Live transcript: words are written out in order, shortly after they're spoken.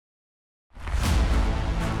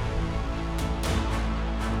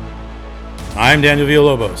I'm Daniel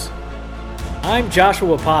Villalobos. I'm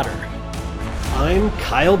Joshua Potter. I'm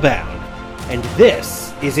Kyle Bound, and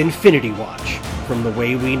this is Infinity Watch from The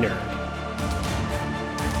Way We Nerd.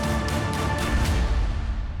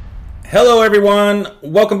 Hello, everyone.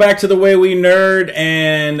 Welcome back to The Way We Nerd,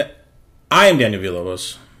 and I am Daniel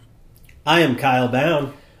Villalobos. I am Kyle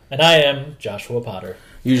Bound. And I am Joshua Potter.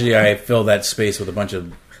 Usually, I fill that space with a bunch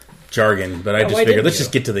of jargon, but I just figured let's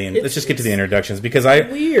just get to the introductions because I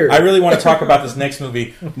really want to talk about this next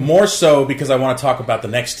movie more so because I want to talk about the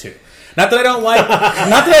next two. Not that I don't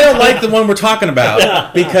like the one we're talking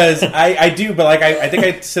about, because I do, but like I think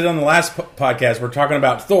I said on the last podcast, we're talking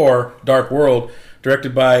about Thor: Dark World,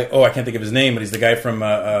 directed by I can't think of his name, but he's the guy from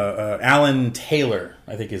Alan Taylor,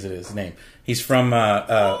 I think is his name. He's from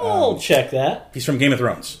I'll check that. He's from Game of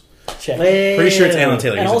Thrones. Check. Pretty sure it's Alan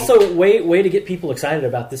Taylor. And also, way to get people excited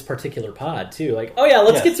about this particular pod too. Like,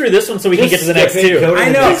 let's get through this one so we can get to the next two. I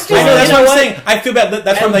know. That's what I'm saying. I feel bad.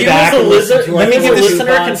 That's what I'm like. You as a listener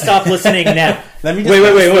can stop listening now. Wait.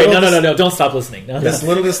 No. Don't stop listening. No. This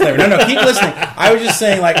little disclaimer. No, keep listening. I was just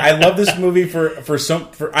saying, like, I love this movie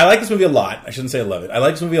I like this movie a lot. I shouldn't say I love it. I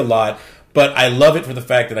like this movie a lot, but I love it for the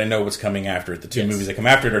fact that I know what's coming after it. The two movies that come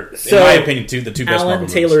after it are, in my opinion, the two best Marvel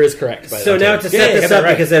movies. Alan Taylor is correct. So now to set this up,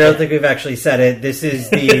 because I don't think we've actually said it, this is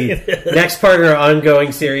the next part in our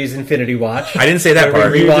ongoing series, Infinity Watch. I didn't say that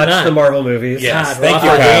part. We rewatch the Marvel movies. Yes, thank you,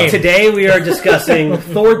 Kyle. Today we are discussing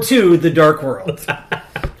Thor 2, The Dark World.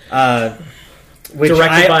 Which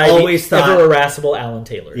directed by always the ever-irascible Alan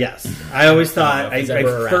Taylor. Yes. I always thought, I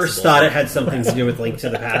first thought it had something to do with Link to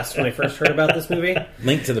the Past when I first heard about this movie.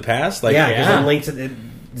 Link to the Past? Because Link to the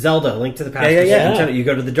Zelda, Link to the Past. Yeah. You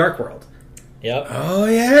go to the Dark World. Yep. Oh,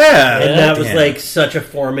 yeah. And that was like such a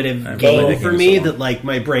formative game for me that like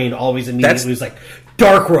my brain always immediately was like,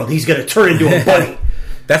 Dark World, he's going to turn into a bunny.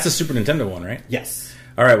 That's the Super Nintendo one, right? Yes.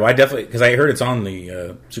 All right, well, I definitely, because I heard it's on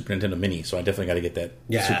the Super Nintendo Mini, so I definitely got to get that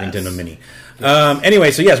Super Nintendo Mini.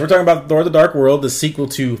 Anyway, so yes, we're talking about Thor: The Dark World, the sequel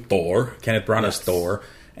to Thor, Kenneth Branagh's Thor,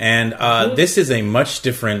 and this is a much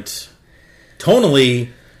different, tonally,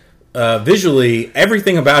 visually,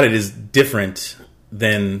 everything about it is different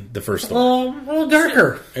than the first Thor. A little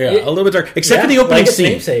darker. Yeah, a little bit darker, except for the opening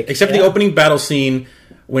scene. Except for the opening battle scene.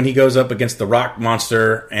 When he goes up against the rock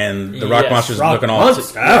monster, and the rock monster's looking all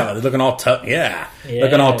they're looking all tough,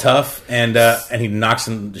 looking all tough, and he knocks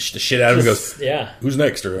the shit out of him and goes, who's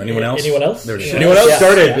next, or anyone else? Anyone else? Anyone else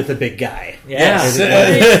started with the big guy.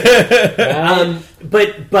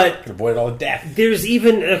 But avoid all the death. There's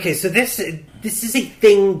even so this is a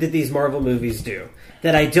thing that these Marvel movies do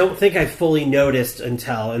that I don't think I fully noticed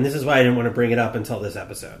until, and this is why I didn't want to bring it up until this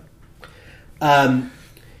episode.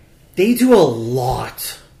 They do a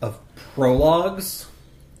lot of prologues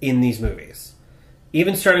in these movies.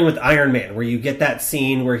 Even starting with Iron Man, where you get that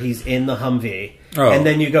scene where he's in the Humvee, and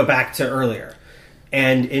then you go back to earlier.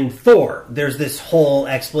 And in Thor, there's this whole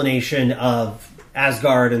explanation of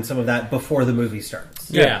Asgard and some of that before the movie starts.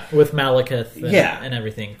 Yeah, with Malekith and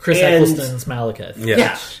everything. Chris Eccleston's Malekith.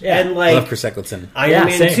 Yeah. And like, I love Chris Eccleston. Iron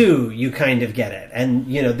Man 2, you kind of get it. And,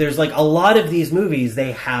 there's like a lot of these movies,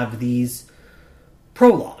 they have these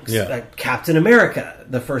prologues. Like Captain America,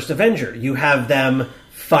 the first Avenger, you have them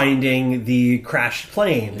finding the crashed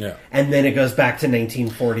plane, and then it goes back to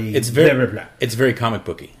 1940. It's very comic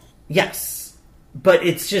booky. Yes, but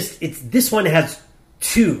this one has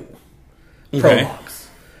two prologues.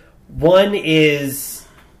 One is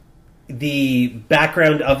the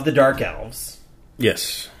background of the Dark Elves.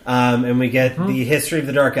 Yes. And we get the history of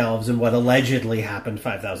the Dark Elves and what allegedly happened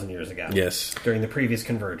 5,000 years ago. Yes. During the previous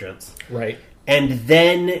convergence. Right. And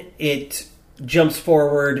then it jumps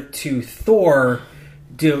forward to Thor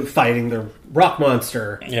fighting the rock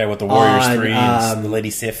monster. Yeah, with the Warriors 3 and the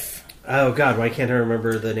Lady Sif. Oh, God, why can't I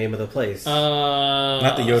remember the name of the place?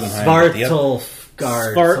 Not the Jotunheim.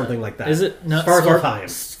 Svartalfgard, something like that. Is it? No, Svartalfheim.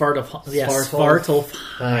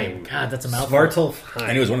 Svartalfheim. God, that's a mouthful. Svartalfheim.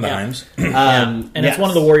 I knew it was one of the Heims. And it's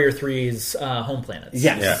one of the Warrior 3's home planets.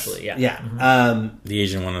 Yes. Essentially, Yeah. Mm-hmm. The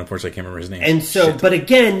Asian one, unfortunately, I can't remember his name. And so, but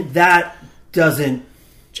again, that doesn't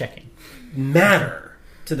matter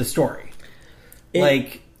to the story.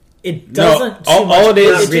 It doesn't. All it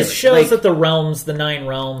is, it just shows that the realms, the 9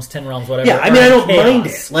 realms, 10 realms, whatever. Yeah, I mean, I don't mind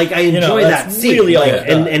it. Like, I enjoy that scene. Really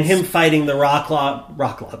and him fighting the rock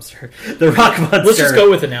lobster, the rock monster. Let's just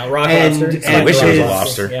go with it now. Rock lobster. I wish it was a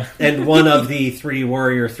lobster. And one of the 3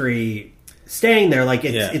 Warrior 3 staying there, like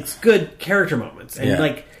it's good character moments,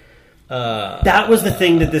 and that was the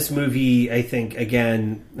thing that this movie, I think,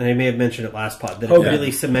 again, and I may have mentioned it last pod, that it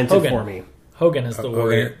really cemented for me. Hogan is the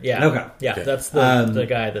warrior. Yeah. Okay. Yeah, that's the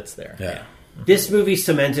guy that's there. Yeah. This movie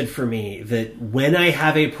cemented for me that when I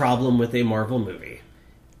have a problem with a Marvel movie,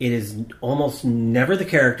 it is almost never the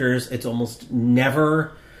characters, it's almost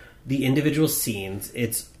never the individual scenes,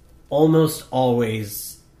 it's almost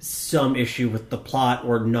always some issue with the plot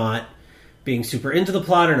or not being super into the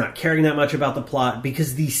plot or not caring that much about the plot,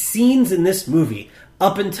 because the scenes in this movie,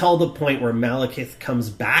 up until the point where Malekith comes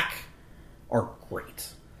back, are great.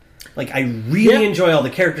 Like, I really enjoy all the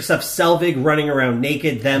character stuff. Selvig running around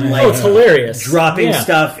naked, them like it's hilarious. Dropping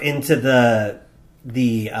stuff into the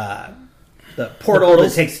portal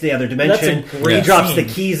that takes to the other dimension. He drops the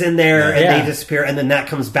keys in there and they disappear, and then that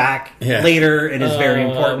comes back later and is very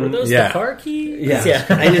important. Were those the car keys? Yeah.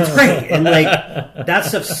 And it's great. And like that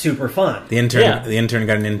stuff's super fun. The intern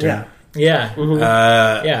got an intern. Yeah.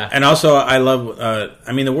 And also, I love.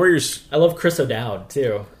 The Warriors. I love Chris O'Dowd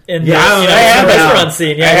too. In I have the restaurant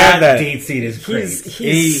scene. Yeah, that date scene is great.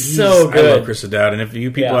 He's so good. I love Chris O'Dowd. And if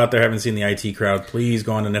you people out there haven't seen the IT Crowd, please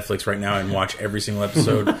go on to Netflix right now and watch every single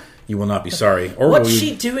episode. You will not be sorry. Or what's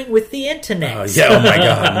she doing with the internet? Oh my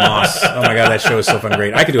God, Moss. Oh my God, that show is so fun,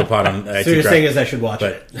 great. I could do a pod on IT Crowd. So you're saying is I should watch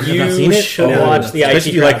it? You should watch the IT Crowd.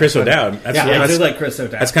 Especially if you like Chris O'Dowd. I do like Chris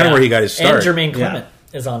O'Dowd. That's kind of where he got his start. And Jermaine Clement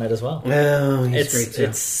is on it as well. Oh, he's great too.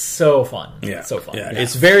 It's so fun. Yeah. It's so fun. Yeah.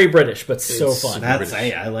 It's very British, but so fun. I like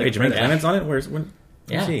Hey, Jermaine Clement's on it? Where's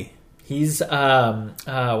he? He's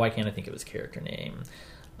why can't I think of his character name?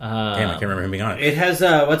 Damn, I can't remember him being on it. It has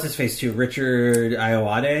what's his face too? Richard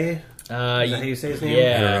Ayoade. Is that how you say his name?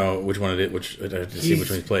 I don't know which one it is. I have to see which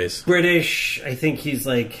one he plays. British. I think he's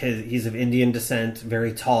like he's of Indian descent.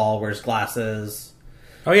 Very tall. Wears glasses.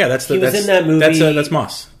 Oh yeah, that's was in that movie. That's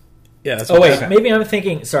Moss. Yeah. That's maybe I'm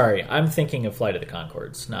thinking. Sorry, I'm thinking of Flight of the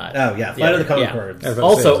Conchords. Not. Oh yeah, Flight of the Conchords. Yeah.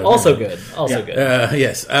 Also good.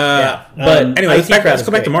 Yes. But anyway, let's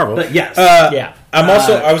go back to Marvel. But yes.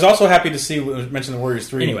 I was also happy to see mention the Warriors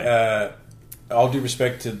 3. Anyway. All due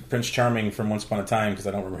respect to Prince Charming from Once Upon a Time, because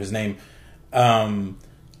I don't remember his name.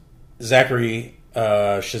 Zachary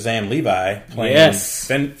Shazam Levi playing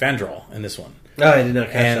Fandral in this one. Oh, I did not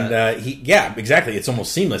catch that. Exactly. It's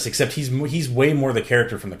almost seamless, except he's way more the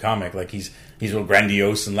character from the comic. Like he's real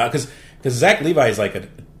grandiose and loud. Because Zach Levi is like a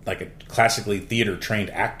classically theater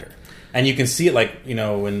trained actor. And you can see it, like,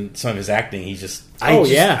 in some of his acting, he's just...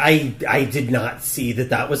 I did not see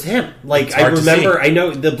that was him. Like, I remember... I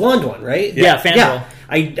know the blonde one, right? Yeah, Fandral. Yeah.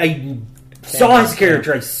 I saw his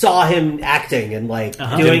character. I saw him acting and, like,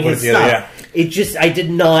 doing his stuff. Yeah. It just... I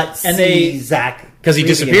did not see Zach... Because he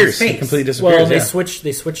disappears. He completely disappears. Well,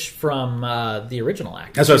 they switched from the original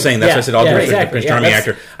actor. That's what I was saying. That's why I said all the Prince Charming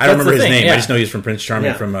actor. I don't remember his name. I just know he's from Prince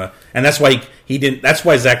Charming from... and that's why he didn't... That's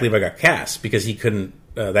why Zach Levi got cast, because he couldn't...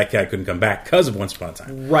 that guy couldn't come back because of Once Upon a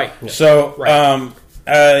Time. Right. So,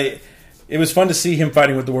 it was fun to see him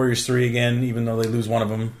fighting with the Warriors 3 again, even though they lose one of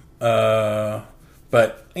them.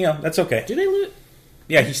 But, that's okay. Do they lose?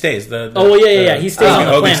 Yeah, he stays. He stays on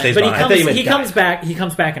the planet. But he comes back. He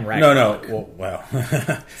comes back in Ragnarok. No. Well,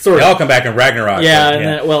 they all come back in Ragnarok.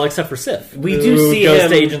 Yeah, except for Sif. We do see goes him.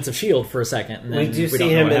 To Agents of S.H.I.E.L.D. for a second. And then we do see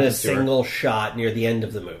him in a single shot near the end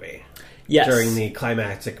of the movie. Yes. During the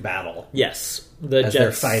climactic battle. Yes. The As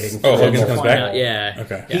Jets they're fighting. Hogan comes back? Yeah.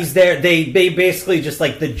 Okay. Yeah. He's there. They basically just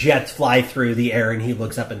like the jets fly through the air and he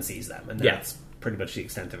looks up and sees them. And that's pretty much the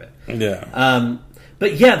extent of it. Yeah.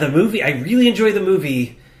 But yeah, the movie, I really enjoy the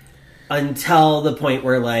movie until the point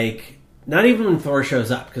where, like, not even when Thor shows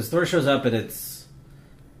up. Because Thor shows up and it's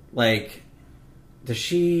like, does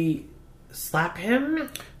she slap him?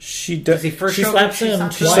 She does. He first she slaps him.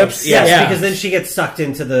 She slaps, yes, because then she gets sucked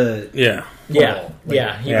into the portal.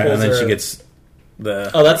 And then she gets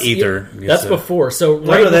the ether. That's before. So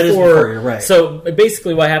that is before. You're right. So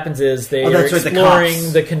basically, what happens is they are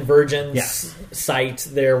exploring the Convergence site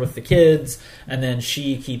there with the kids, and then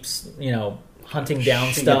she keeps hunting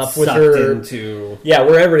down stuff with her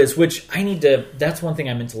wherever it is. Which that's one thing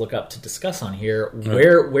I meant to look up to discuss on here.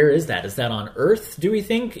 Where is that? Is that on Earth? Do we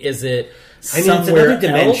think? Is it somewhere it's another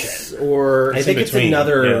dimension, or I think it's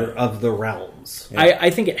another of the realms. Yeah. I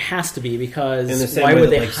think it has to be, because why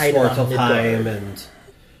would they hide it on Midgard?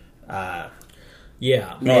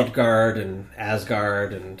 And Midgard and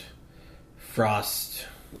Asgard and Frost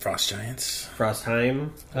Giants.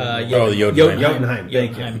 Frostheim. Jotunheim.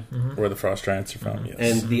 Thank you. Mm-hmm. Where the Frost Giants are from, yes.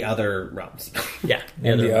 And the other realms.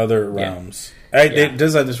 The other realms.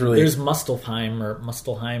 There's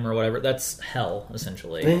Muspelheim or whatever. That's hell,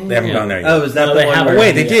 essentially. They haven't gone there yet. Oh, is that the one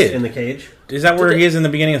where they did in the cage? Is that where he is in the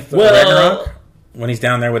beginning of Ragnarok? When he's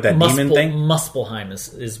down there with that demon thing? Muspelheim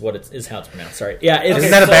is what is how it's pronounced. Sorry. Yeah,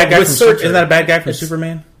 isn't that a bad guy isn't that a bad guy from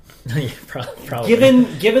Superman? Probably. Given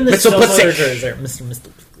the Mr. Literature is there,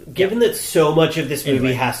 Mr. given that so much of this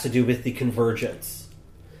movie has to do with the convergence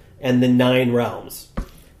and the 9 realms,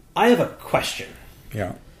 I have a question.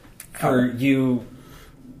 Yeah. For you,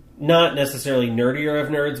 not necessarily nerdier of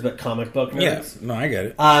nerds, but comic book nerds. Yeah, no, I get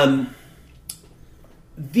it.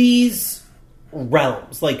 These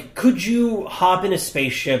realms, like, could you hop in a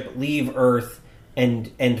spaceship, leave Earth,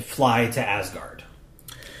 and fly to Asgard?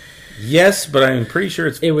 Yes, but I'm pretty sure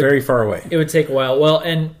it's very far away. It would take a while. Well,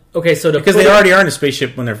 and okay, so because they already are in a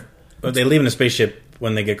spaceship they leave in a spaceship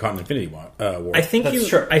when they get caught in Infinity War. I think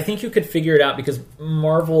you could figure it out because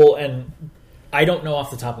Marvel, and I don't know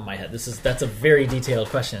off the top of my head. That's a very detailed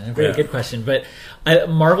question, a very good question. But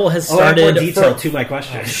Marvel has started. I have more detail to my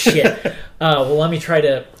question. Oh, shit. Well, let me try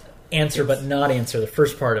to answer but not answer the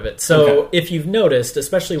first part of it. So if you've noticed,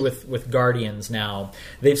 especially with Guardians now,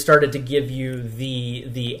 they've started to give you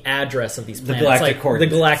the address of these planets. The galactic coordinates.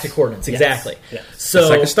 The galactic coordinates, exactly. Yes. So it's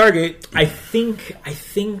like a Stargate. I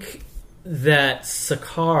think that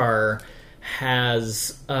Sakaar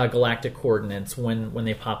has galactic coordinates when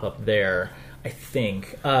they pop up there, I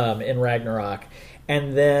think, in Ragnarok.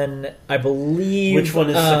 And then I believe... Which one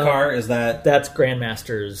is Sakaar? Is that... That's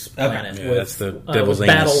Grandmaster's planet. Yeah, that's the Devil's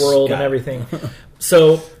Anus. Battle World and everything.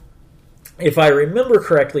 So, if I remember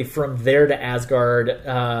correctly, from there to Asgard,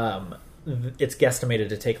 it's guesstimated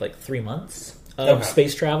to take like 3 months of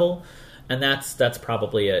space travel. And that's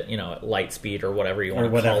probably at light speed or whatever you want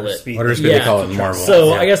to call it. Whatever speed they call it in Marvel.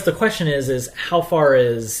 So I guess the question is how far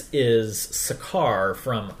is Sakaar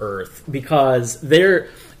from Earth? Because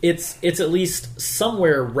it's at least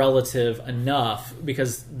somewhere relative enough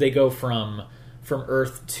because they go from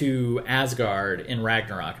Earth to Asgard in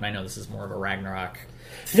Ragnarok, and I know this is more of a Ragnarok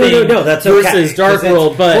thing. No, that's versus Dark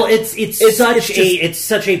World, but it's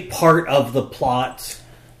such a part of the plot.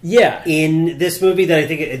 Yeah, in this movie that I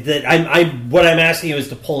think what I'm asking you is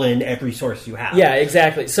to pull in every source you have. Yeah,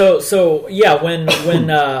 exactly. So yeah, when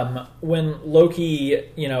Loki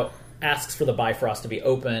asks for the Bifrost to be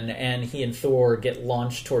open, and he and Thor get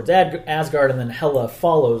launched towards Asgard, and then Hela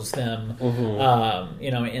follows them,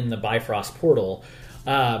 in the Bifrost portal,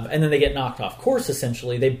 and then they get knocked off course.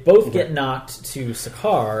 Essentially, they both get knocked to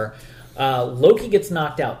Sakaar. Loki gets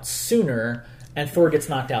knocked out sooner. And Thor gets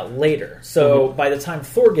knocked out later. So by the time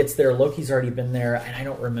Thor gets there, Loki's already been there, and I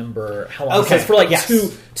don't remember how long. Okay, it for like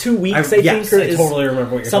two weeks, I think. I totally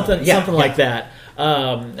remember what you're something like that.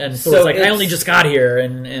 And Thor's like, I only just got here,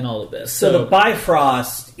 and all of this. So the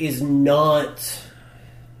Bifrost is not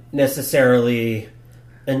necessarily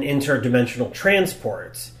an interdimensional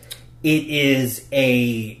transport. It is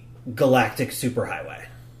a galactic superhighway.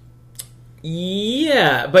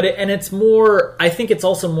 Yeah, but it's more. I think it's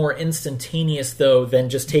also more instantaneous though than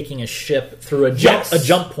just taking a ship through a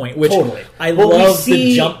jump point. Which I love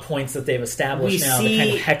the jump points that they've established now. The kind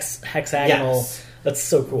of hexagonal. Yes. That's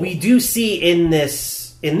so cool. We do see in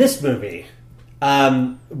this movie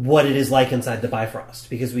what it is like inside the Bifrost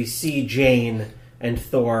because we see Jane and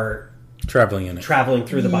Thor traveling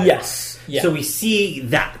through the Bifrost. Yes, so we see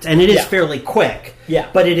that, and it is fairly quick. Yeah,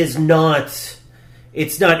 but it is not.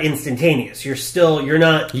 It's not instantaneous. You're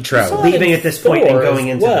not leaving at this point and going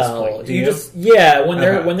into this point. Do you?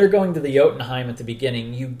 When they're going to the Jotunheim at the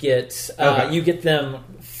beginning, you get them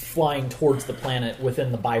flying towards the planet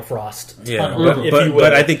within the Bifrost tunnel, if you will.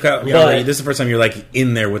 But I think this is the first time you're like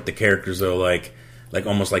in there with the characters though, like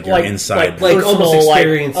almost like you're inside, like almost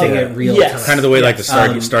experiencing it real time. Kind of the way like the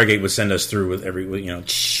Stargate would send us through with every Like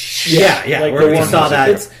where we saw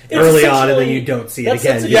that early on, and then you don't see it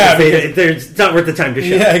again. It's not worth the time to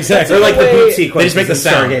show. Yeah, exactly. They're like the boot sequence. They just make the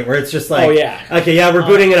sound. Stargate, where it's just like, we're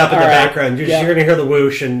booting it up in the background. You're going to hear the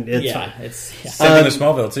whoosh, and it's fine. Same thing with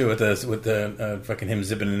Smallville too, with the fucking him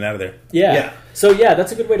zipping in and out of there. Yeah. So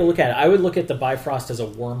that's a good way to look at it. I would look at the Bifrost as a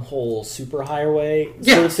wormhole superhighway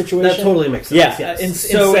sort of situation. That totally makes sense. Yeah,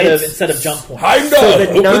 instead of jump points.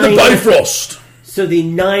 Open the Bifrost. So the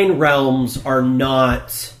 9 realms are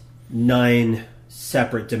not 9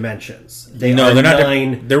 separate dimensions. They're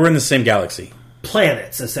not. They were in the same galaxy.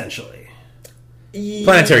 Planets, essentially.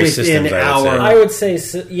 Planetary systems, I would say,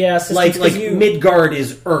 yes. Like Midgard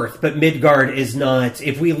is Earth, but Midgard is not...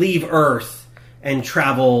 If we leave Earth and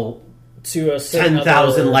travel to a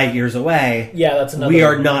 10,000 light years away, that's another. We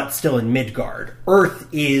are not still in Midgard. Earth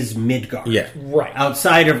is Midgard. Yeah. Right.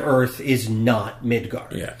 Outside of Earth is not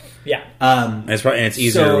Midgard. Yeah. Yeah. And it's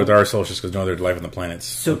easier with our solstice because no other life on the planets.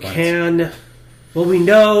 So we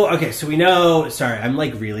know... Okay, so we know... Sorry, I'm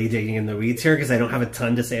like really digging in the weeds here because I don't have a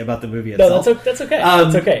ton to say about the movie itself. No, that's okay.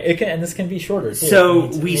 That's okay. And this can be shorter, too. So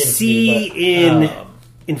we see in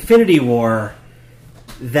Infinity War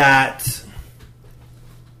that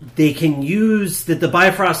they can use... That the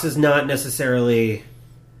Bifrost is not necessarily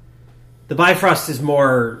the Bifrost is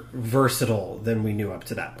more versatile than we knew up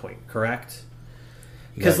to that point, correct?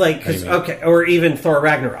 Because or even Thor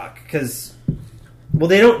Ragnarok, because do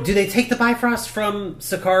they take the Bifrost from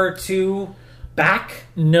Sakaar to back?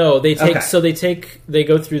 No, they take they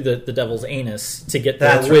go through the devil's anus to get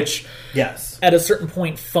there, which at a certain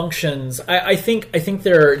point functions. I think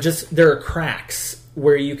there are cracks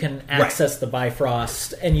where you can access the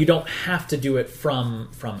Bifrost, and you don't have to do it from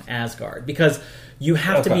Asgard, because you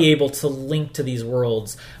have to be able to link to these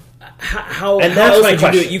worlds. How else would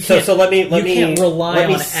you do it? You can't, can't rely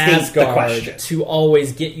on Asgard to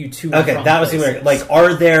always get you to. Okay, that was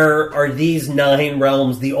are these 9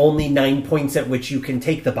 realms the only 9 points at which you can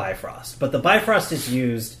take the Bifrost? But the Bifrost is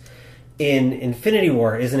used in Infinity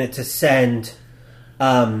War, isn't it, to send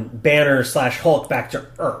Banner / Hulk back to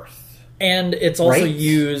Earth? And it's also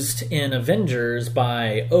used in Avengers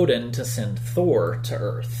by Odin to send Thor to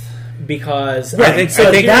Earth. Because I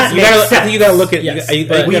think you gotta look at.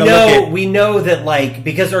 We know that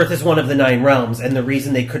because Earth is one of the 9 realms, and the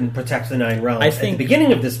reason they couldn't protect the 9 realms at the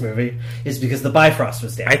beginning of this movie is because the Bifrost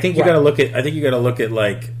was down. I think you gotta look at.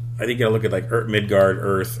 Midgard,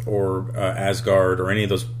 Earth, or Asgard, or any of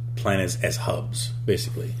those planets as hubs,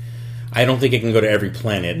 basically. I don't think it can go to every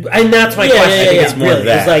planet, and that's my question. I think it's more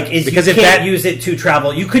that because you can't use it to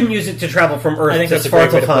travel. You couldn't use it to travel from Earth to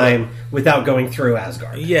Svartalfheim without going through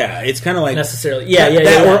Asgard. Yeah, it's kind of like necessarily.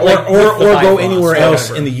 Or go anywhere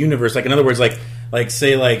else in the universe. Like in other words,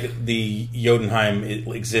 say the Jotunheim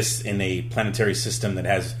exists in a planetary system that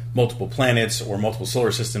has multiple planets or multiple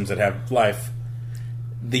solar systems that have life.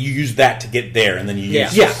 You use that to get there, and then you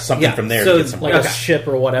use something from there to get somewhere. Like a ship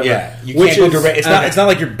or whatever. Yeah, you can't go direct. It's not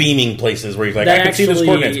like you're beaming places where you're I can see those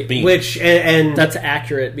coordinates beam. And that's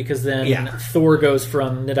accurate, because then Thor goes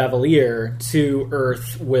from Nidavellir to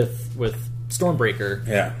Earth with Stormbreaker.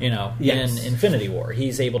 In Infinity War,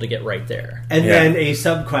 he's able to get right there. And then a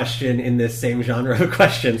sub question in this same genre of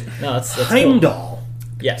questions. No, that's Heimdall.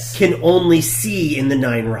 Cool. Can only see in the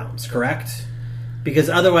 9 realms, correct?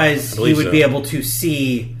 Because otherwise he would be able to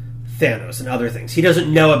see Thanos and other things. He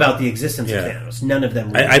doesn't know about the existence of Thanos. None of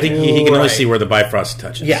them really. I think he can only see where the Bifrost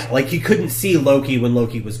touches. Yeah, he couldn't see Loki when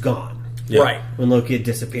Loki was gone. Yeah. Right. When Loki had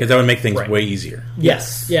disappeared. Because that would make things way easier.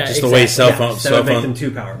 Yes. Yeah, just the way cell phones make them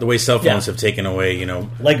too powerful. The way cell phones have taken away,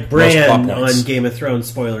 like Bran on Game of Thrones,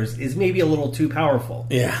 spoilers, is maybe a little too powerful.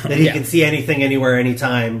 Yeah. That he can see anything, anywhere,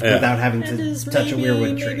 anytime without having to touch a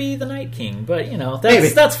weirwood tree. Maybe the Night King, but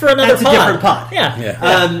that's for another pod. That's a different pod.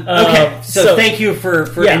 Yeah. Okay. So thank you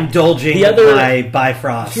for indulging my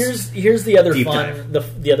Bifrost. Here's the other fun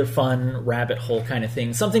the other fun rabbit hole kind of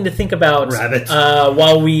thing. Something to think about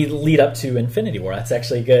while we lead up to Infinity War. That's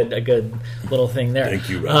actually a good little thing there. Thank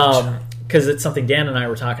you, Robert. Because it's something Dan and I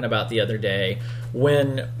were talking about the other day.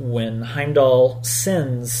 When Heimdall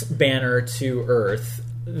sends Banner to Earth,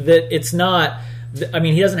 that it's not.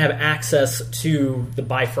 He doesn't have access to the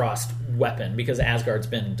Bifrost weapon, because Asgard's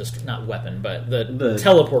been not weapon, but the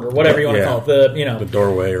teleporter, whatever you want to call it, the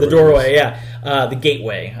doorway, the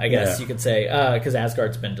gateway, I guess you could say, because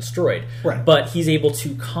Asgard's been destroyed. Right. But he's able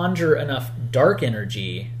to conjure enough dark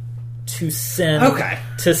energy to send Banner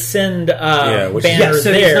there.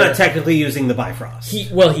 So he's not technically using the Bifrost. He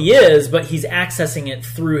is, but he's accessing it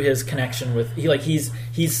through his connection with he's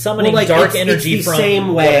summoning dark energy it's the from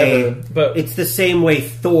same way. Whatever, but it's the same way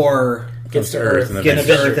Thor gets to Earth and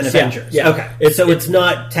Avengers. Yeah. Okay, so it's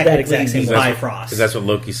not technically the Bifrost, because that's what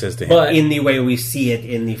Loki says to him. But in the way we see it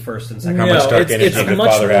in the first and second. How much dark energy could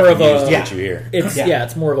Father have to use to get you here?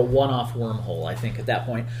 It's more of a one-off wormhole, I think, at that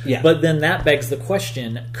point. Yeah. But then that begs the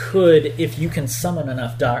question: if you can summon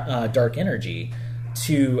enough dark energy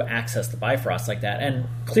to access the Bifrost like that, and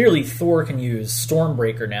clearly Thor can use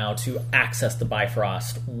Stormbreaker now to access the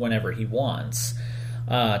Bifrost whenever he wants.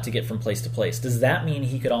 To get from place to place, does that mean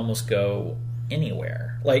he could almost go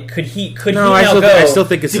anywhere? Could he? No, I still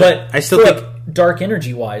think it's. I still think dark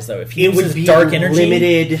energy wise, though, if he uses dark energy,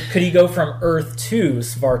 limited. Could he go from Earth to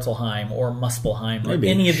Svartalfheim or Muspelheim or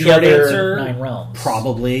any of the other 9 realms?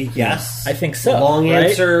 Probably, yes. I think so. Long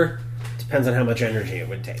answer depends on how much energy it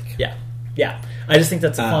would take. Yeah. I just think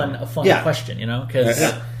that's a fun question,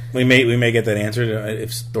 because. We may get that answer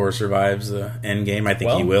if Thor survives the end game. I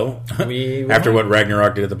think he will. After what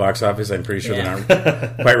Ragnarok did at the box office, I'm pretty sure they're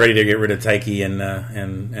not quite ready to get rid of Taiki and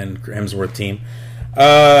Hemsworth team.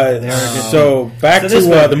 So back to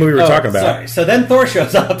the movie we're talking about. Sorry. So then Thor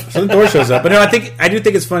shows up. But no, I do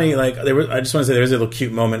think it's funny. I just want to say there was a little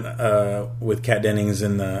cute moment with Kat Dennings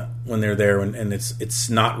when they're there, and it's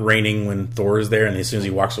not raining when Thor is there, and as soon as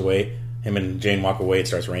he walks away, him and Jane walk away, it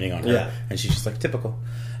starts raining on her, and she's just typical.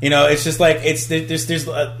 It's just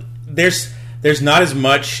there's not as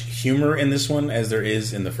much humor in this one as there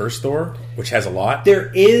is in the first Thor, which has a lot.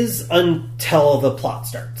 There is until the plot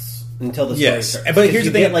starts. Until the story starts. But here's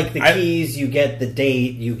the thing. You get, like, the keys, you get the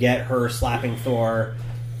date, you get her slapping Thor.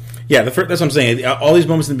 Yeah, that's what I'm saying. All these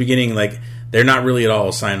moments in the beginning, like, they're not really at all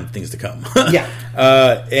a sign of things to come. Yeah.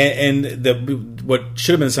 What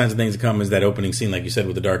should have been signs of things to come is that opening scene, like you said,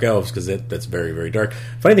 with the Dark Elves, because that's very, very dark.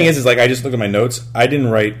 Funny thing is, like, I just looked at my notes. I didn't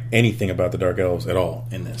write anything about the Dark Elves at all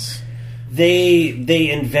in this. They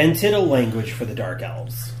invented a language for the Dark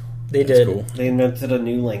Elves. They did. Cool. They invented a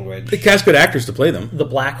new language. They cast good actors to play them. The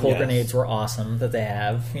black hole grenades were awesome that they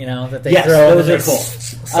have. That they throw. Those are cool.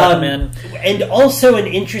 Suck them in. And also an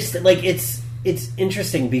interesting, like, it's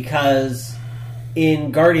interesting because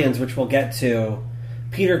in Guardians, which we'll get to,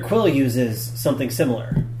 Peter Quill uses something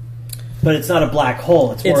similar. But it's not a black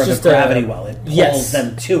hole. It's more of a gravity well. It pulls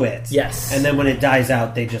them to it. Yes. And then when it dies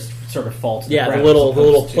out, they just sort of fall to the ground. The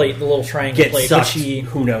little plate, the little triangle plate. Sucked,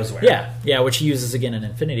 who knows where. Yeah, which he uses again in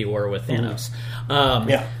Infinity War with Thanos.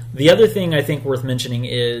 The other thing I think worth mentioning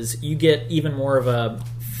is you get even more of a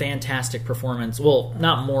fantastic performance. Well,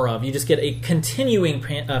 not more of. You just get a continuing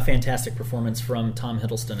fantastic performance from Tom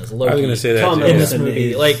Hiddleston as Loki. I was going to say that Tom in this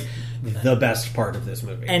movie. Like, the best part of this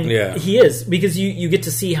movie. And he is, because you get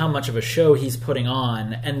to see how much of a show he's putting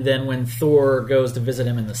on, and then when Thor goes to visit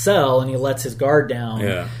him in the cell and he lets his guard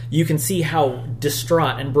down, you can see how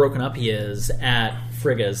distraught and broken up he is at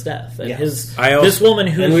Frigga's death. And this woman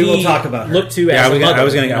who we will talk about her. Looked to as a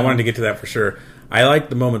mother. I wanted to get to that for sure. I like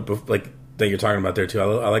the moment that you're talking about there too.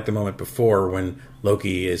 I like the moment before when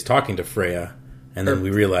Loki is talking to Freya, and then we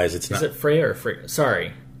realize it's not. Is it Freya or Frigga?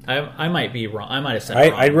 Sorry. I might be wrong. I might have said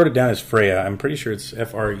it wrong. I wrote it down as Freya. I'm pretty sure it's Freya.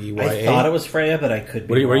 I thought it was Freya, but I could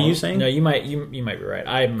be wrong. What are you saying? No, you might be right.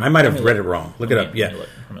 I might have read it wrong. Look it up. Yeah.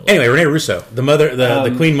 Anyway, Renee Russo, the mother,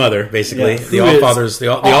 the Queen Mother, basically, the All Fathers, the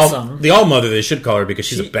All Mother. They should call her because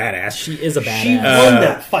she's a badass. She is a badass. She won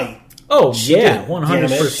that fight. Oh yeah,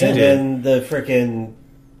 100%. And then the freaking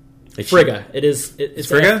Frigga. It's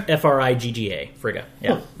Frigga. Frigga. Frigga.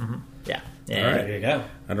 Yeah. Oh. Mm-hmm. Yeah. All right. There you go.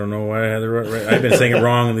 I don't know why I had I've been saying it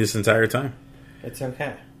wrong this entire time. It's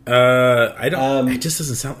okay. I don't. It just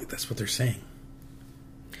doesn't sound like that's what they're saying.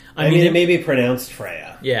 I mean, it may be pronounced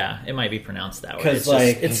Freya. Yeah, it might be pronounced that way. Because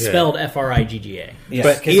it's spelled Frigga. Yeah,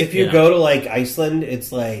 because if you go to like Iceland,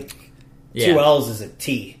 it's like 2 L's is a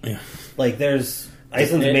T. Yeah. Like there's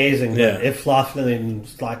Iceland's amazing, but if Flothlin,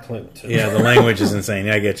 yeah, the language is insane.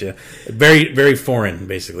 Yeah, I get you. Very, very foreign,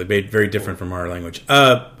 basically, very different from our language.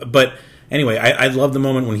 But anyway, I love the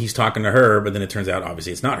moment when he's talking to her, but then it turns out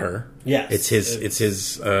obviously it's not her. Yes, it's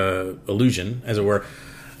his illusion, as it were.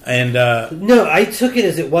 And no, I took it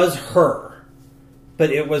as it was her, but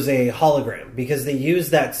it was a hologram because they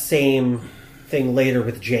used that same thing later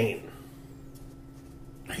with Jane.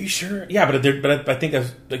 Are you sure? Yeah, but I think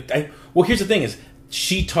that's well. Here's the thing: is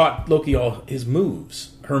she taught Loki all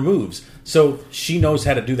her moves, so she knows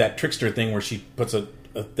how to do that trickster thing where she puts a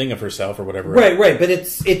thing of herself or whatever. Right. But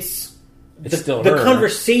it's still the her.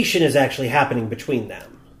 Conversation is actually happening between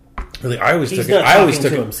them. Really, I always took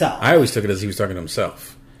himself. I always took it as he was talking to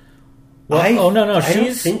himself. Well, no. I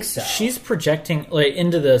don't think so. She's projecting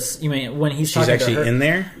into this. You mean when he's talking actually to her? In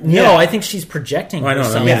there? No, I think she's projecting.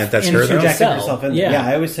 Herself. I know. I mean, that's her. Herself. Yeah,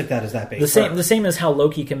 I always took that as that base. The same as how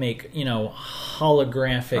Loki can make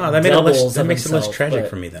holographic. That makes it less tragic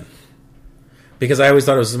for me then, because I always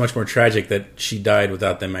thought it was much more tragic that she died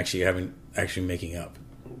without them actually making up.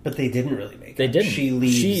 But they didn't really make up. They didn't. She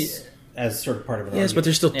leaves as sort of part of an argument. But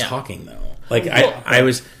they're still talking though. Like I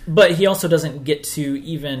was, but he also doesn't get that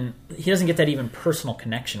even personal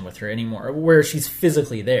connection with her anymore, where she's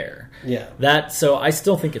physically there. Yeah, so I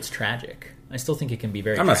still think it's tragic. I still think it can be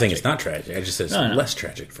very. I'm not saying it's not tragic. I just said it's less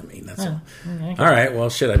tragic for me. That's all. Okay. All right. Well,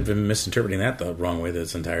 shit. I've been misinterpreting that the wrong way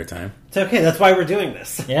this entire time. It's okay. That's why we're doing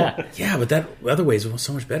this. Yeah. Yeah, but that other way is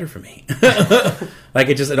so much better for me. Like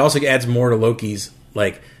it also adds more to Loki's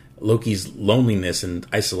loneliness and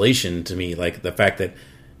isolation to me. Like the fact that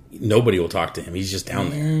nobody will talk to him. He's just down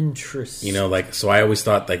there. Interesting. So I always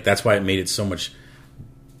thought that's why it made it so much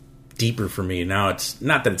deeper for me. Now it's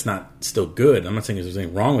not that it's not still good. I'm not saying there's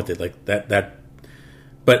anything wrong with it like that.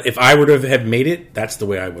 But if I would have made it, that's the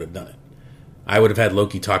way I would have done it. I would have had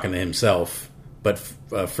Loki talking to himself, but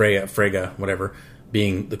Frigga, whatever,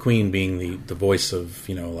 being the queen, being the voice of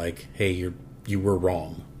hey, you were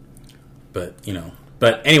wrong.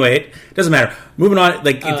 But anyway, it doesn't matter. Moving on,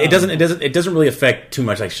 it doesn't really affect too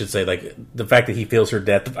much. I should say, like the fact that he feels her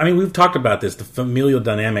death. I mean, we've talked about this. The familial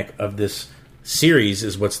dynamic of this series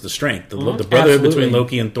is what's the strength, the brotherhood between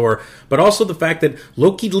Loki and Thor, but also the fact that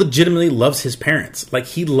Loki legitimately loves his parents. Like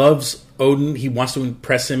he loves Odin. He wants to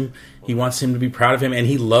impress him. He wants him to be proud of him, and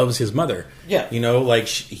he loves his mother. Yeah, like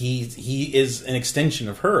he is an extension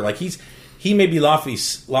of her. Like he may be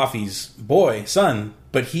Laufey's son,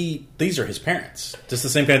 but these are his parents. Just the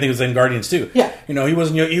same kind of thing as in Guardians too. Yeah, he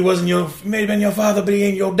wasn't your may have been your father, but he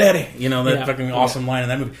ain't your daddy. That fucking awesome line in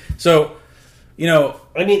that movie. So,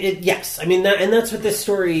 I mean, yes, I mean that, and that's what this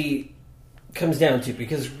story comes down to,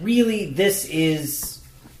 because really this is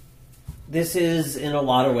in a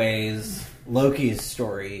lot of ways Loki's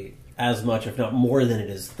story as much, if not more, than it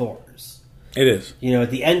is Thor's. It is. At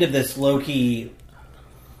the end of this, Loki,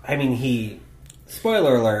 I mean,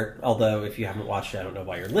 spoiler alert, although if you haven't watched it, I don't know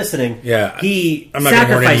why you're listening. Yeah. I'm not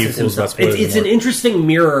sacrifices himself. It's an interesting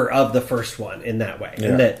mirror of the first one in that way.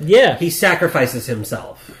 In that he sacrifices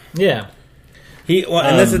himself. Yeah.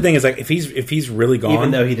 And that's the thing, is like if he's really gone, even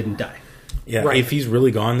though he didn't die. Yeah, right. If he's really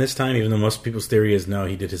gone this time, even though most people's theory is no,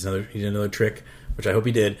 he did another trick, which I hope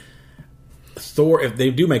he did. Thor, if they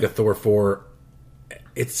do make a Thor 4,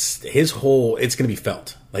 it's going to be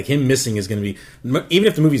felt. Like him missing is going to be, even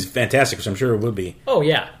if the movie's fantastic, which I'm sure it will be. Oh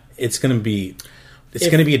yeah, it's going to be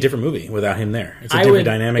a different movie without him there. It's a different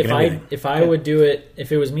dynamic and everything. If I would do it,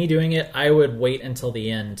 if it was me doing it, I would wait until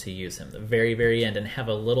the end to use him, the very, very end, and have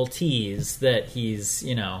a little tease that he's,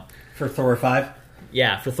 for Thor 5.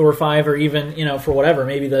 Yeah, for Thor 5, or even, for whatever.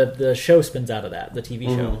 Maybe the show spins out of that, the TV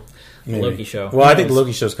show, the Loki show. Well, I think the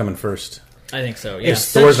Loki show's coming first. I think so. Yeah,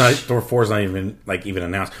 Thor 4 is not even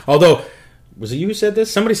announced. Although, was it you who said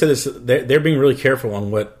this? Somebody said this. They're being really careful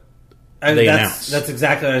on what they announce. That's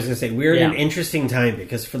exactly what I was going to say. We're in an interesting time,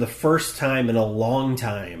 because for the first time in a long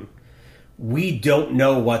time, we don't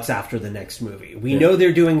know what's after the next movie. We know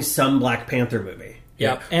they're doing some Black Panther movie.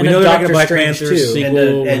 Yeah, and we know they're making a Black Panther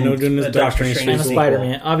sequel, and a Doctor Strange and a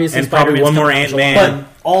Spider-Man. Obviously, and probably one more Ant-Man. But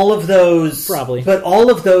all of those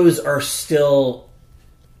are still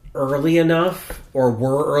early enough, or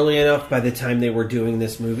were early enough by the time they were doing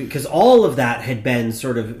this movie, because all of that had been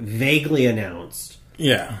sort of vaguely announced.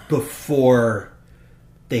 Yeah, before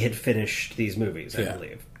they had finished these movies, I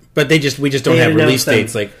believe. But we just don't have release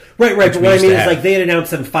dates. Like right. But what I mean is, like, they had announced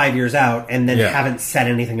them 5 years out, and then haven't said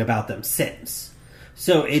anything about them since.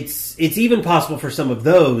 So it's even possible for some of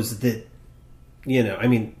those that, I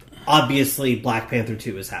mean, obviously Black Panther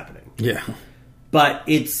 2 is happening. Yeah. But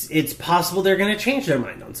it's possible they're going to change their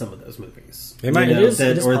mind on some of those movies. They might. It is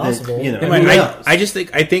possible. I just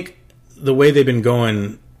think, the way they've been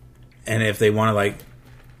going, and if they want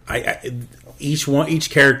to, each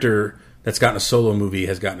character that's gotten a solo movie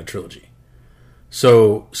has gotten a trilogy.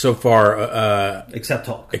 So far, except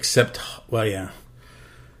Hulk.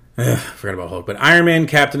 Forgot about Hulk, but Iron Man,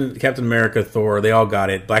 Captain America, Thor, they all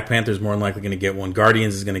got it. Black Panther's more than likely going to get one.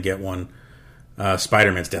 Guardians is going to get one.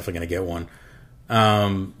 Spider-Man's definitely going to get one.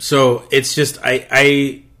 So it's just are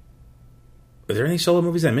there any solo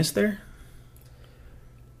movies I missed there?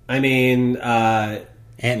 I mean,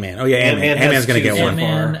 Ant-Man. Oh yeah, Ant-Man. Ant-Man's going to get one.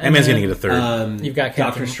 Ant-Man's going to get a third. You've got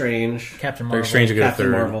Doctor Strange, Captain Marvel. Doctor Strange will get a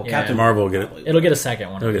third. Marvel. Yeah. Captain Marvel will get it. It'll get a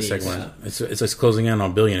second one. It'll get a second one. It's closing in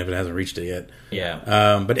on $1 billion if it hasn't reached it yet.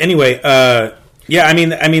 Yeah. But anyway, I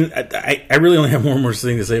mean, I really only have one more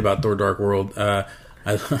thing to say about Thor: Dark World.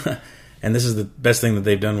 And this is the best thing that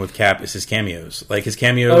they've done with Cap is his cameos. Like his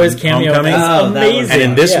cameo. Oh, his cameo. Homecoming. Amazing. And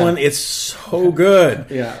in this one, it's so good.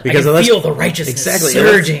 Yeah. Because I can feel the righteousness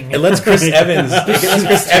surging. It lets Chris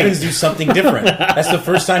Evans do something different. That's the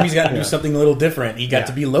first time he's got to do something a little different. He got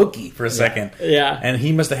to be Loki for a second. Yeah. And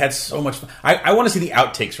he must have had so much fun. I want to see the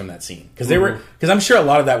outtakes from that scene. Because I'm sure a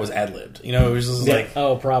lot of that was ad-libbed. It was just like...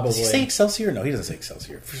 Oh, probably. Does he say Excelsior? No, he doesn't say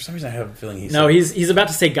Excelsior. For some reason, I have a feeling he's about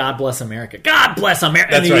to say God bless America. God bless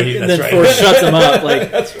America. That's right. And then Thor shuts him up.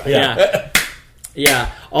 That's right.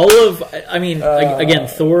 Yeah. All of, again,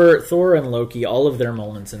 Thor and Loki, all of their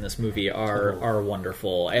moments in this movie are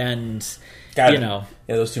wonderful, and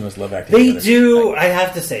those two must love acting. They do. I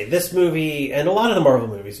have to say, this movie and a lot of the Marvel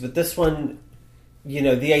movies, but this one,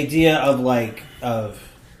 the idea of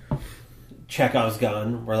Chekhov's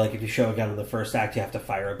gun, where if you show a gun in the first act, you have to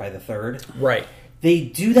fire it by the third. Right. They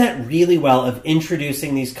do that really well of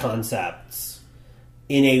introducing these concepts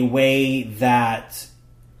in a way that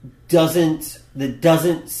doesn't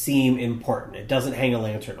seem important. It doesn't hang a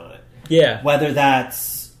lantern on it. Yeah. Whether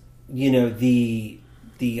that's the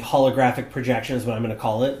holographic projection is what I'm going to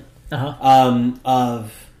call it.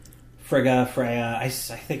 Of Freya. I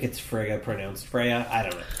think it's Frigga pronounced Freya. I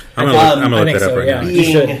don't know. I'm gonna look that up right now. You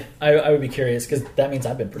should. I would be curious because that means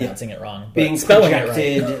I've been pronouncing it wrong. Being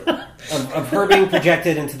projected of her being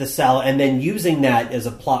projected into the cell and then using that as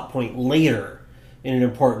a plot point later in an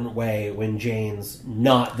important way when Jane's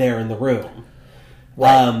not there in the room.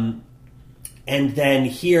 Right. And then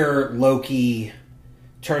here Loki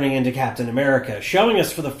turning into Captain America, showing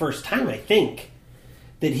us for the first time, I think,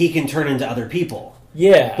 that he can turn into other people.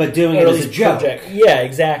 Yeah. But doing it as a joke. Yeah,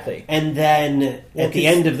 exactly. And then at the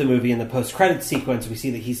end of the movie, in the post-credits sequence, we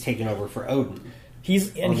see that he's taken over for Odin.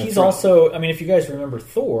 He's also, I mean, if you guys remember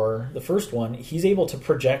Thor, the first one, he's able to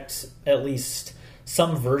project at least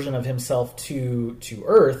some version of himself to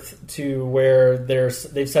Earth, to where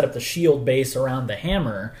they've set up the shield base around the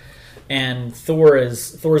hammer, and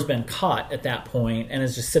Thor's been caught at that point and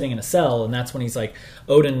is just sitting in a cell, and that's when he's like,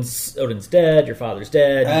 Odin's dead, your father's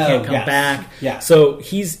dead, you can't come back. Yeah. So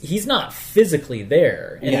he's not physically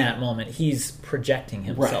there in that moment. He's projecting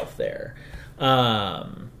himself there.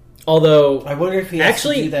 Although I wonder if he has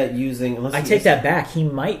to do that using. I take that back. He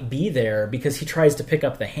might be there because he tries to pick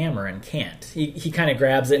up the hammer and can't. He kind of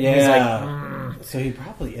grabs it and he's like, So he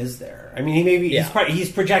probably is there. I mean, he maybe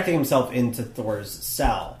he's projecting himself into Thor's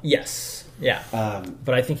cell. Yes, yeah.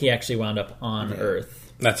 But I think he actually wound up on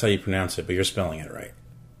Earth. That's how you pronounce it, but you're spelling it right.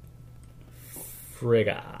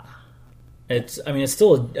 Frigga. It's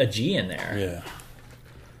still a G in there. Yeah.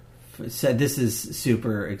 So this is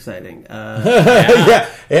super exciting. For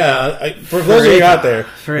those of you out there,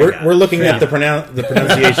 we're looking at the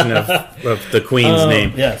pronunciation of the Queen's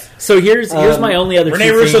name. Yes. So here's my only other. Renee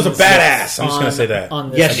Russo's a badass. I'm just gonna say that.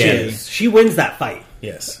 Yes, she is. She wins that fight.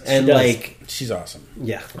 Yes, and she's awesome.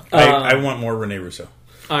 Yeah. I want more Renee Russo.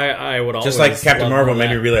 I would always just like Captain Marvel made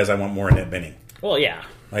me realize I want more Annette Bening. Well, yeah.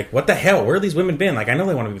 Like, what the hell? Where have these women been? Like, I know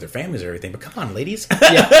they want to be with their families and everything, but come on, ladies.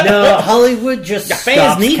 No, Hollywood just stops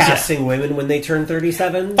casting women when they turn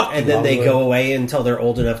 37, and then they go away until they're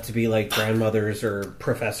old enough to be like grandmothers or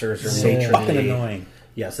professors or matronly. Fucking annoying.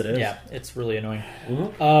 Yes, it is. Yeah, it's really annoying.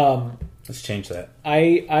 Mm-hmm. Let's change that.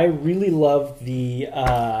 I really love the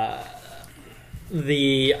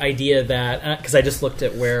idea that, because I just looked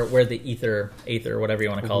at where the ether, whatever you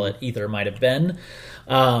want to call it, ether might have been.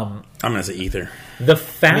 I'm gonna say ether. The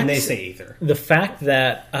fact they say ether. The fact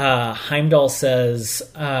that Heimdall says,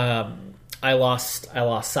 "I lost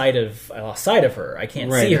sight of her. I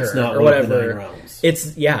can't see her," or whatever.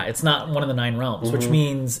 It's not one of the 9 realms, which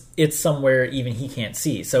means it's somewhere even he can't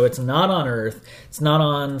see. So it's not on Earth. It's not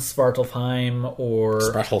on Svartalfheim or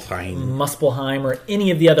Muspelheim or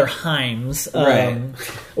any of the other Heims,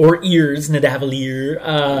 or Ears,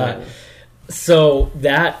 Nidavellir. So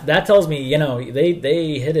that tells me,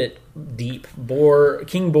 they hit it deep.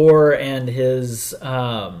 King Bor and his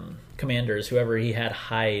commanders, whoever he had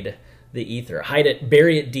hide the ether,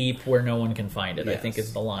 bury it deep where no one can find it. Yes. I think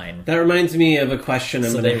is the line. That reminds me of a question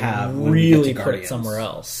I'm going to have. Really put it somewhere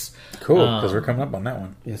else. Cool, because we're coming up on that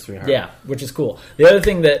one. Yes, we are. Yeah, which is cool. The other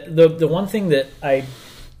thing that the one thing that I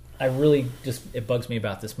really it bugs me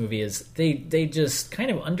about this movie is they just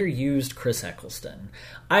kind of underused Chris Eccleston.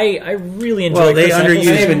 I really enjoyed Chris Eccleston. I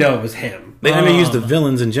didn't even know it was him. They underused the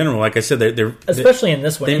villains in general. Like I said, they're especially in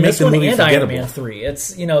this one. In this one and Iron Man 3.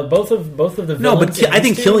 It's both of the villains. No, but I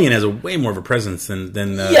think Killian has a way more of a presence than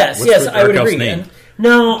yes, I would agree.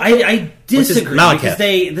 No, I disagree because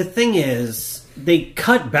the thing is they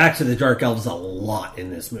cut back to the Dark Elves a lot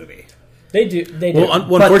in this movie. They do. Well,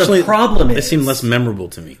 unfortunately, the problem is, it seemed less memorable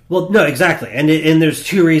to me. Well, no, exactly, and there's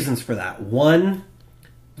 2 reasons for that. One,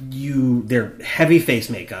 they're heavy face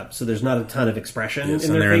makeup, so there's not a ton of expression in their faces.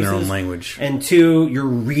 They're in their own language. And 2, you're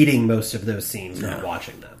reading most of those scenes, not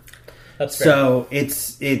watching them. That's fair. So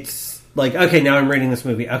it's like, okay, now I'm reading this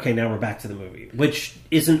movie. Okay, now we're back to the movie, which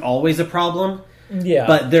isn't always a problem. Yeah,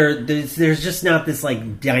 but there's just not this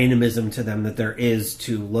like dynamism to them that there is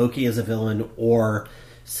to Loki as a villain or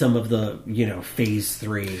some of the Phase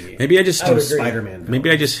 3. Maybe I just Spider-Man villains. Maybe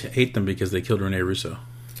I just hate them because they killed Rene Russo.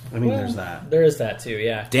 I mean, there's that. There is that too.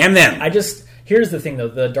 Yeah. Damn them. Here's the thing though: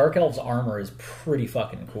 the Dark Elves' armor is pretty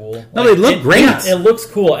fucking cool. No, they look great. Yeah, it looks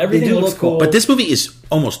cool. Everything looks cool. But this movie is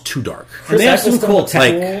almost too dark. They have some cool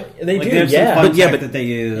tech. They do. Yeah, but that they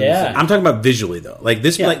use. Yeah. I'm talking about visually though. Like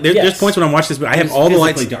this. Like there's points when I'm watching this movie, I have all the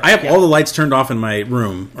lights. Dark. I have all the lights turned off in my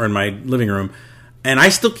room or in my living room. And I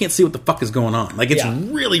still can't see what the fuck is going on. Like, it's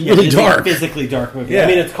really, really dark. It's a physically dark movie. Yeah. I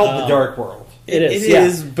mean, it's called The Dark World. It is. It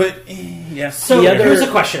is, but yeah. So here's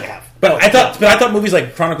a question I have. But I thought movies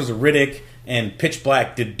like Chronicles of Riddick and Pitch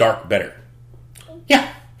Black did dark better.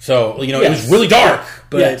 Yeah. So it was really dark,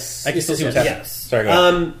 but I can still see what's happening. Yes. Sorry, go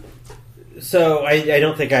ahead. So I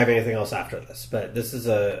don't think I have anything else after this, but this is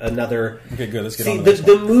another. Okay, good. Let's get on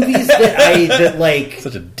the movies that like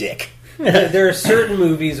such a dick. There are certain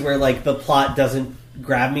movies where like the plot doesn't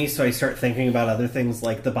grab me, so I start thinking about other things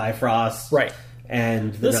like the Bifrost, right?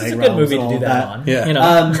 And the this Nine is a Realms good movie to do that on. Yeah, you're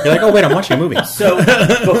like, oh wait, I'm watching a movie. So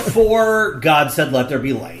before God said, "Let there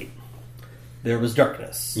be light," there was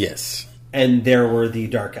darkness. Yes, and there were the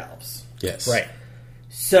Dark Elves. Yes, right.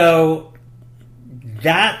 So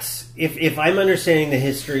that's if I'm understanding the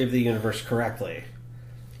history of the universe correctly,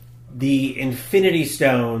 the Infinity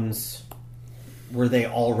Stones, were they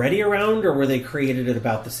already around, or were they created at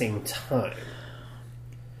about the same time?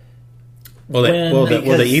 Well,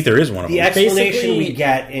 the ether is one of them. The explanation we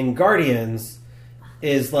get in Guardians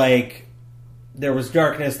is like there was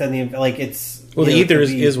darkness, then the ether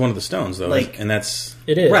is one of the stones, though, and that's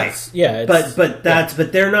it is right. Yeah, but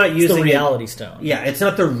they're not using the reality stone. Yeah, it's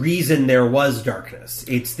not the reason there was darkness.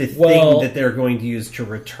 It's the thing that they're going to use to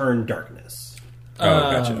return darkness.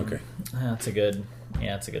 Oh, gotcha. Okay, that's a good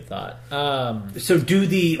thought. So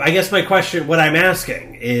I guess my question, what I'm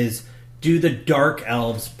asking is, do the Dark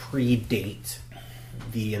Elves predate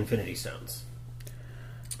the Infinity Stones?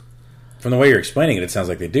 From the way you're explaining it, it sounds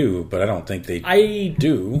like they do, but I don't think they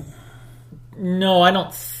do. No, I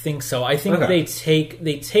don't think so. I think they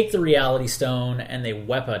take the reality stone and they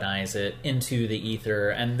weaponize it into the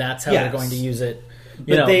ether, and that's how they're going to use it.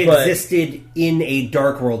 They existed in a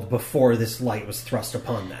dark world before this light was thrust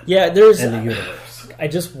upon them. Yeah, in the universe. I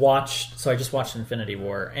just watched Infinity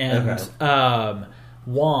War, and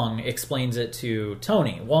Wong explains it to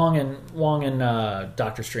Tony. Wong and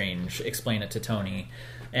Doctor Strange explain it to Tony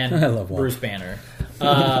and I love Bruce Banner.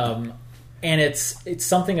 And it's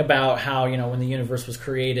something about how, when the universe was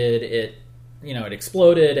created, it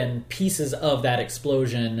exploded, and pieces of that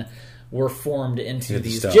explosion were formed into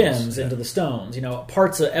these gems, into the stones.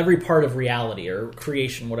 Every part of reality or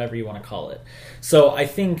creation, whatever you want to call it. So I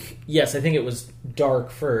think it was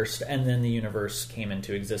dark first, and then the universe came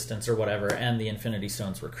into existence or whatever, and the Infinity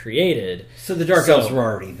Stones were created. So the Dark Elves were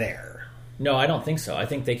already there. No, I don't think so. I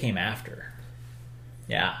think they came after.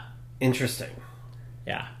 Yeah. Interesting.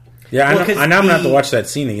 Yeah. Yeah, I'm going to have to watch that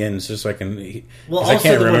scene again just so I can... Well, also I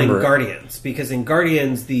can't remember. One in Guardians, because in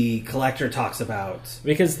Guardians, the Collector talks about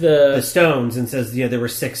the stones and says, there were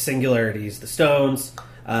 6 singularities. The stones,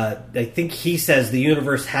 I think he says the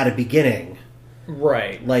universe had a beginning.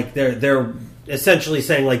 Right. Like, they're essentially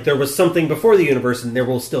saying, like, there was something before the universe and there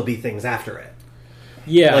will still be things after it.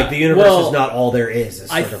 Yeah. Like, the universe is not all there is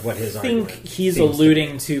sort of what his argument I think he's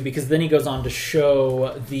alluding to, because then he goes on to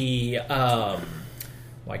show the...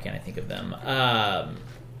 why can't I think of them?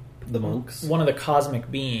 The monks. One of the cosmic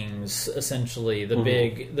beings, essentially, the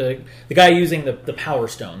big the guy using the power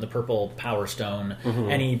stone, the purple power stone,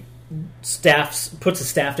 and he puts a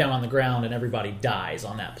staff down on the ground, and everybody dies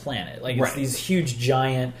on that planet. Like it's these huge,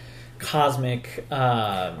 giant, cosmic.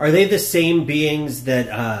 Are they the same beings that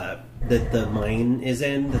the mine is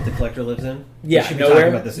in, that the Collector lives in? Yeah, we should be talking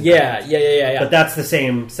about this. Yeah. But that's the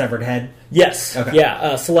same severed head. Yes. Okay.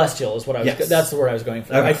 Yeah. Celestial is what I was. Yes. That's the word I was going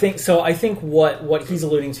for. Okay. I think what he's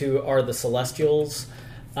alluding to are the Celestials,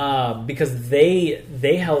 because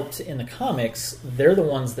they helped in the comics. They're the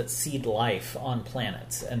ones that seed life on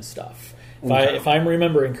planets and stuff. If I'm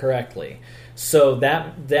remembering correctly. So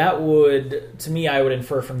that would, to me, I would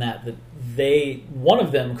infer from that one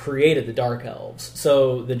of them created the Dark Elves.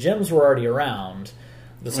 So the gems were already around,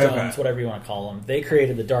 the stones, whatever you want to call them. They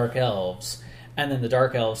created the Dark Elves, and then the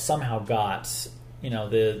Dark Elves somehow got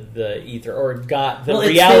the ether, or got the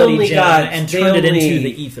reality gem and turned it into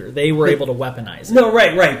the ether. They were able to weaponize it. No,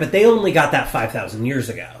 right, but they only got that 5,000 years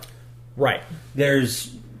ago. Right.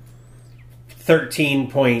 There's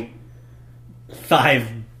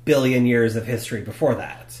 13.5 billion years of history before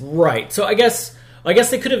that. Right. So I guess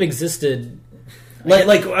they could have existed.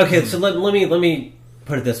 Okay, so let me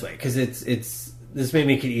put it this way, because this may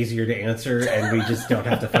make it easier to answer, and we just don't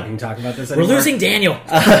have to fucking talk about this anymore. We're losing Daniel.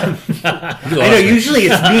 I know. Usually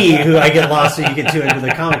it's me who I get lost, so you get too into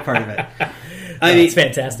the comic part of it. It's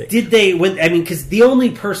fantastic. Did they? Because the only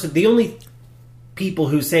people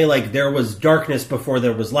who say like there was darkness before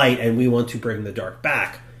there was light, and we want to bring the dark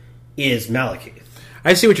back, is Malekith.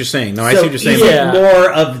 I see what you're saying. I see what you're saying. Is it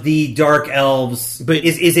more of the Dark Elves? But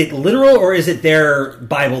is it literal, or is it their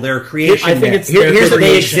Bible, their creation? I think it's here's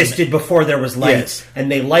they existed before there was light,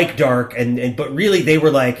 and they like dark, but really they were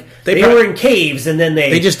like they were in caves, and then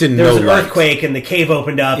they just didn't there know was an earthquake, and the cave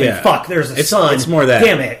opened up, and fuck, there's a sun. It's more that.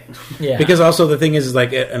 Damn it. Yeah. Because also the thing is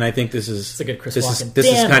like, and I think this is a good Chris Walken. This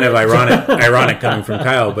is kind of ironic coming from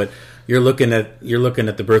Kyle, but. You're looking at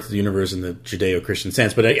the birth of the universe in the Judeo-Christian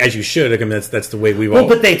sense, but as you should. I mean, that's the way we've all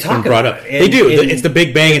been brought up. They do. It's the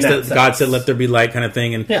Big Bang. It's God said, "Let there be light," kind of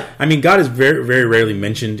thing. And I mean, God is very, very rarely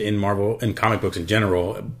mentioned in Marvel and comic books in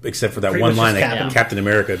general, except for that one line that Captain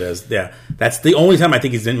America does. Yeah, that's the only time I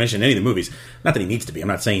think he's mentioned in any of the movies. Not that he needs to be. I'm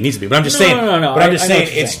not saying he needs to be, but I'm just saying. No. But I'm just saying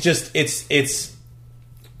it's just it's.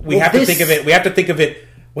 We have to think of it. We have to think of it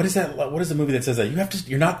What is that? What is the movie that says that you have to?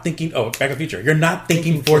 You're not thinking. Oh, Back to the Future. You're not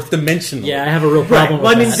thinking fourth dimensional. Yeah, I have a real problem. Right.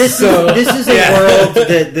 Well, I mean, this is a world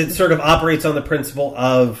that sort of operates on the principle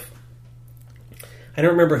of. I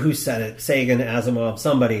don't remember who said it. Sagan, Asimov,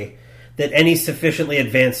 somebody. That any sufficiently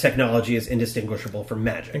advanced technology is indistinguishable from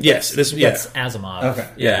magic. Yes, that's Asimov. Okay,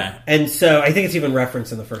 yeah, and so I think it's even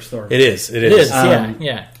referenced in the first Thor. It is.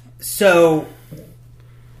 Yeah. So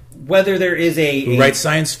whether there is who writes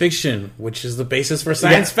science fiction, which is the basis for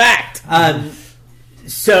science fact.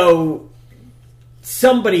 So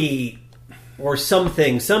somebody or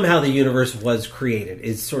something, somehow the universe was created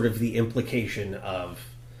is sort of the implication of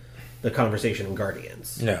the conversation in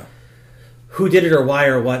Guardians. Yeah. Who did it or why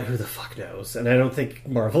or what? Who the fuck knows? And I don't think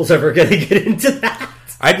Marvel's ever going to get into that.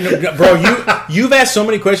 Bro, you've asked so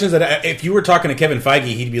many questions that if you were talking to Kevin Feige,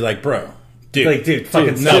 he'd be like, "Bro, dude,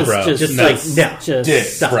 fucking no, bro, just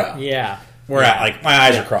bro, yeah." We're at like my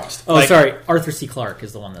eyes are crossed. Oh, sorry, Arthur C. Clarke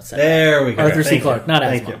is the one that said. There we go. Arthur C. Clarke, not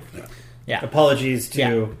Asimov. Yeah. Apologies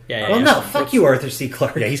to. Yeah. No, fuck you, Arthur C.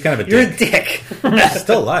 Clarke. Yeah, he's kind of a dick. You're a dick. He's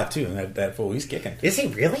still alive too. That fool, he's kicking. Is he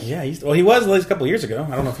really? Yeah, he was at least a couple of years ago.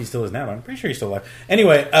 I don't know if he still is now, but I'm pretty sure he's still alive.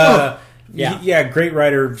 Anyway, great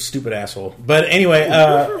writer, stupid asshole. But anyway,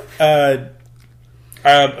 what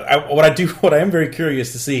I am very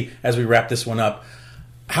curious to see as we wrap this one up.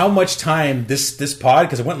 How much time this pod,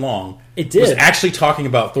 because it went long, was actually talking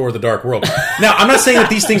about Thor: The Dark World. Now, I'm not saying that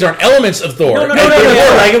these things aren't elements of Thor. No.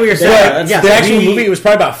 I get what you're saying. The actual movie, it was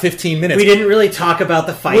probably about 15 minutes. We didn't really talk about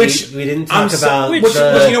the fight. We didn't talk about you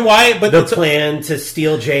know why? But the plan to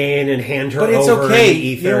steal Jane and hand her over. But it's okay. In the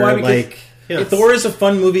ether, you know why? Thor is a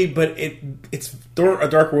fun movie, but it's Thor: A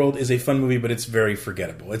Dark World is a fun movie, but it's very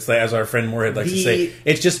forgettable. It's like, as our friend Moorhead likes to say,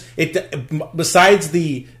 it's just besides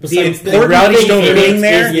the reality stone being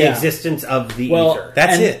there, is the existence of the ether.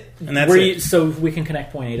 That's it, and that's it. So we can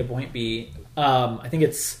connect point A to point B. I think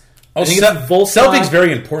it's. Selvig's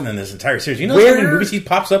very important in this entire series. You know how many movies he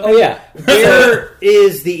pops up in? Oh yeah, where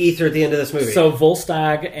is the ether at the end of this movie? So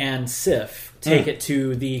Volstagg and Sif take it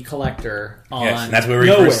to the collector on and that's where we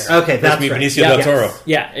nowhere. That's meet right. Benicio del Toro.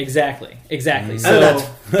 Yeah, exactly. So that's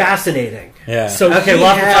fascinating. Yeah. So we'll have to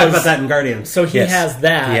talk about that in Guardians. So he has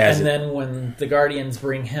that, and then when the Guardians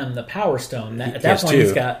bring him the Power Stone, at that point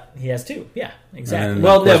he has two. Yeah, exactly. And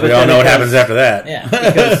but we all know what happens after that. Yeah,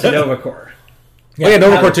 because to Nova Corps.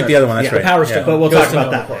 Nova Corps took the other one. That's right. The Power Stone. But we'll talk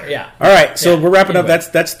about that. Yeah. All right. So we're wrapping up.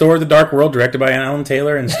 That's Thor: The Dark World, directed by Alan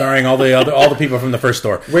Taylor and starring all the people from the first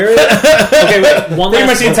Thor. Wait. One pretty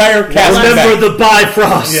much the entire cast. Remember the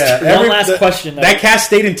Bifrost. Yeah. One last question. That cast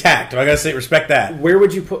stayed intact. I gotta say, respect that. Where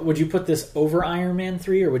would you put? Would you put this over Iron Man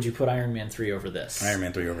 3, or would you put Iron Man 3 over this? Iron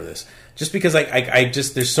Man 3 over this. Just because I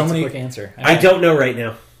just there's so many. Quick answer. I don't know right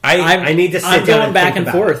now. I need to sit I'm down going back and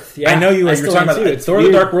forth. Yeah, I know you. You're talking about it. Thor: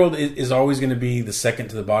 The Dark World is always going to be the second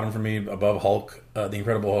to the bottom for me, above Hulk, the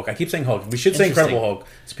Incredible Hulk. I keep saying Hulk. We should say Incredible Hulk,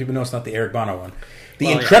 so people know it's not the Eric Bana one.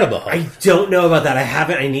 The Incredible Hulk. I don't know about that. I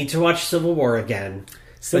haven't. I need to watch Civil War again.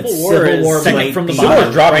 Civil War second from the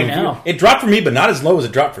bottom right now. It dropped for me, but not as low as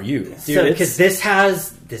it dropped for you. Because this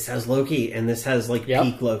has Loki, and this has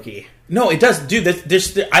peak Loki. No, it does, dude.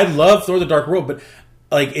 I love Thor: The Dark World, but.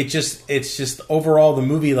 Like it's just overall the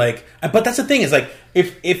movie. Like, but that's the thing is like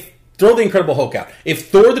if throw the Incredible Hulk out, if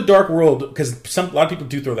Thor: The Dark World, because a lot of people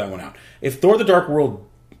do throw that one out. If Thor: The Dark World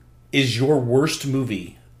is your worst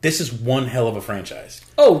movie, this is one hell of a franchise.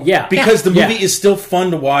 Oh yeah, because the movie is still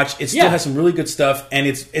fun to watch. It still has some really good stuff, and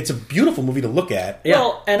it's a beautiful movie to look at. Yeah,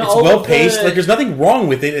 well, and it's well paced. Like there's nothing wrong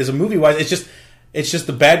with it as a movie wise. It's just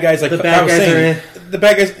the bad guys. Like the bad guys the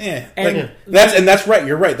bad guys. That's right.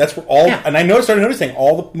 You're right. That's where all. Yeah. And I started noticing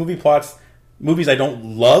all the movies I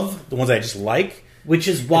don't love, the ones I just like. Which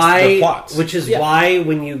is why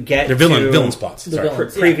when you get they're villain spots.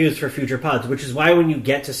 Previews for future pods. Which is why when you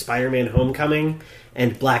get to Spider-Man: Homecoming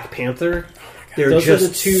and Black Panther, they're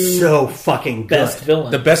just so fucking good.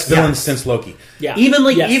 The best villains since Loki. Yeah, even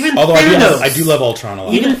although Thanos. I do love Ultron a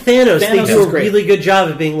lot. Even Thanos they do a really good job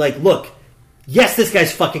of being like, look. Yes, this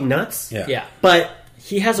guy's fucking nuts. Yeah. But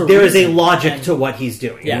he has there is a logic to what he's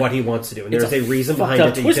doing and what he wants to do. And there's a reason behind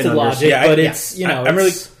it that you can understand. But it's, I'm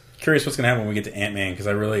really curious what's going to happen when we get to Ant-Man, because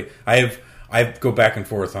I go back and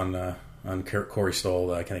forth on Corey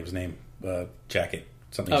Stoll, I can't think of his name, jacket.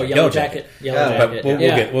 Something Yellow Jacket. But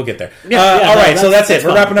we'll get there. All right, so that's it.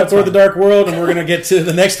 We're wrapping up Thor: The Dark World, and we're going to get to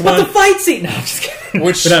the next one. But the fight scene! No, I'm just kidding.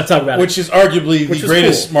 Which is arguably the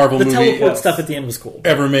greatest Marvel movie. The teleport stuff at the end was cool.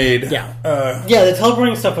 Ever made. Yeah. The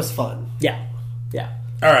teleporting stuff was fun. Yeah.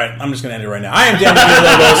 All right, I'm just going to end it right now. I am Dan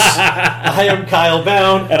Villalobos. I am Kyle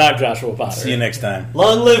Bound. And I'm Joshua Potter. See you next time.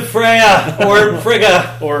 Long live Freya! Or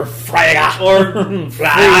Frigga! Or Freyga! Or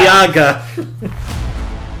Fryaga!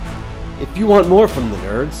 If you want more from the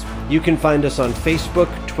nerds, you can find us on Facebook,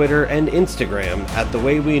 Twitter, and Instagram at The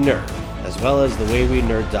Way We Nerd, as well as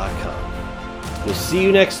thewaywinerd.com. We'll see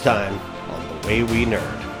you next time on The Way We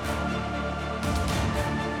Nerd.